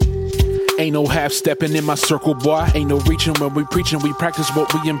Ain't no half-stepping in my circle, boy. Ain't no reaching when we preaching, we practice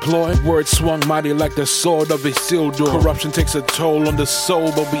what we employ. Words swung mighty like the sword of Isildur. Corruption takes a toll on the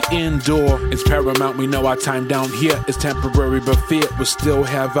soul, but we endure. It's paramount, we know our time down here is temporary, but fear will still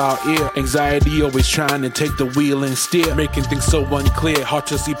have our ear. Anxiety always trying to take the wheel and steer, making things so unclear, hard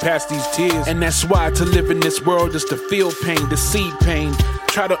to see past these tears. And that's why to live in this world is to feel pain, to see pain,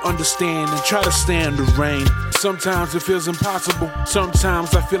 try to understand and try to stand the rain. Sometimes it feels impossible.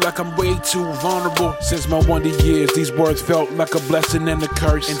 Sometimes I feel like I'm way too vulnerable. Since my wonder years, these words felt like a blessing and a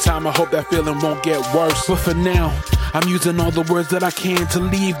curse. In time, I hope that feeling won't get worse. But for now, I'm using all the words that I can to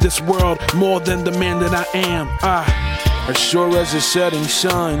leave this world more than the man that I am. As sure as the setting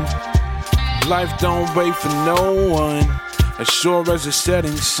sun, life don't wait for no one. As sure as the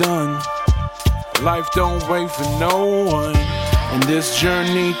setting sun, life don't wait for no one. And this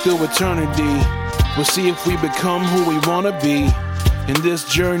journey through eternity, we'll see if we become who we wanna be. In this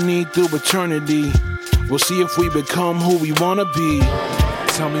journey through eternity, we'll see if we become who we wanna be.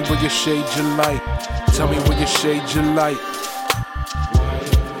 Tell me where you shade your light. Tell me where you shade your light.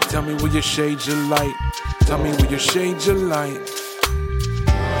 Tell me where you shade your light. Tell me where you shade your light.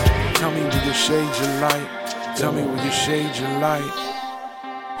 Tell me where you shade your light. Tell me where you shade your light.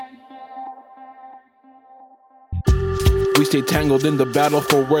 We stay tangled in the battle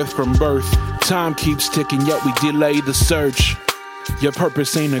for worth from birth. Time keeps ticking, yet we delay the search. Your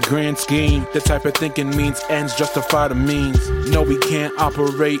purpose ain't a grand scheme. The type of thinking means ends justify the means. No, we can't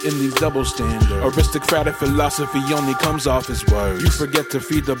operate in these double standards. Aristocratic philosophy only comes off as words. You forget to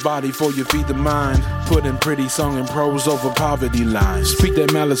feed the body before you feed the mind. Put in pretty song and prose over poverty lines. Speak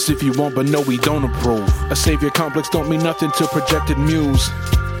that malice if you want, but no, we don't approve. A savior complex don't mean nothing to projected muse.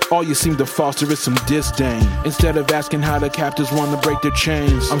 All you seem to foster is some disdain, instead of asking how the captors want to break their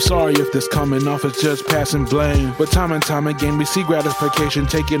chains. I'm sorry if this coming off as just passing blame, but time and time again we see gratification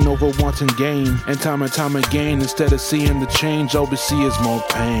taking over wanting gain. And time again, instead of seeing the change, all we see is more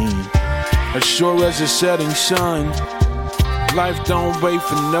pain. As sure as the setting sun, life don't wait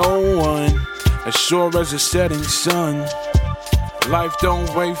for no one. As sure as the setting sun, life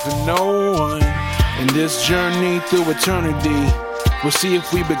don't wait for no one. In this journey through eternity, we'll see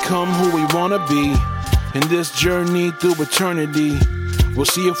if we become who we wanna be. In this journey through eternity, we'll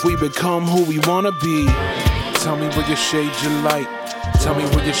see if we become who we wanna be. Tell me where you shade your light. Tell me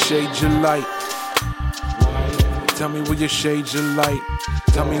where you shade your light. Tell me where you shade your light.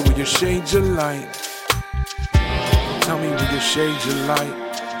 Tell me where you shade your light. Tell me where you shade your light.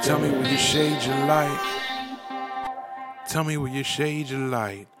 Tell me where you shade your light. Tell me where you shade your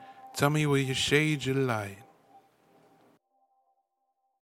light. Tell me where you shade your light.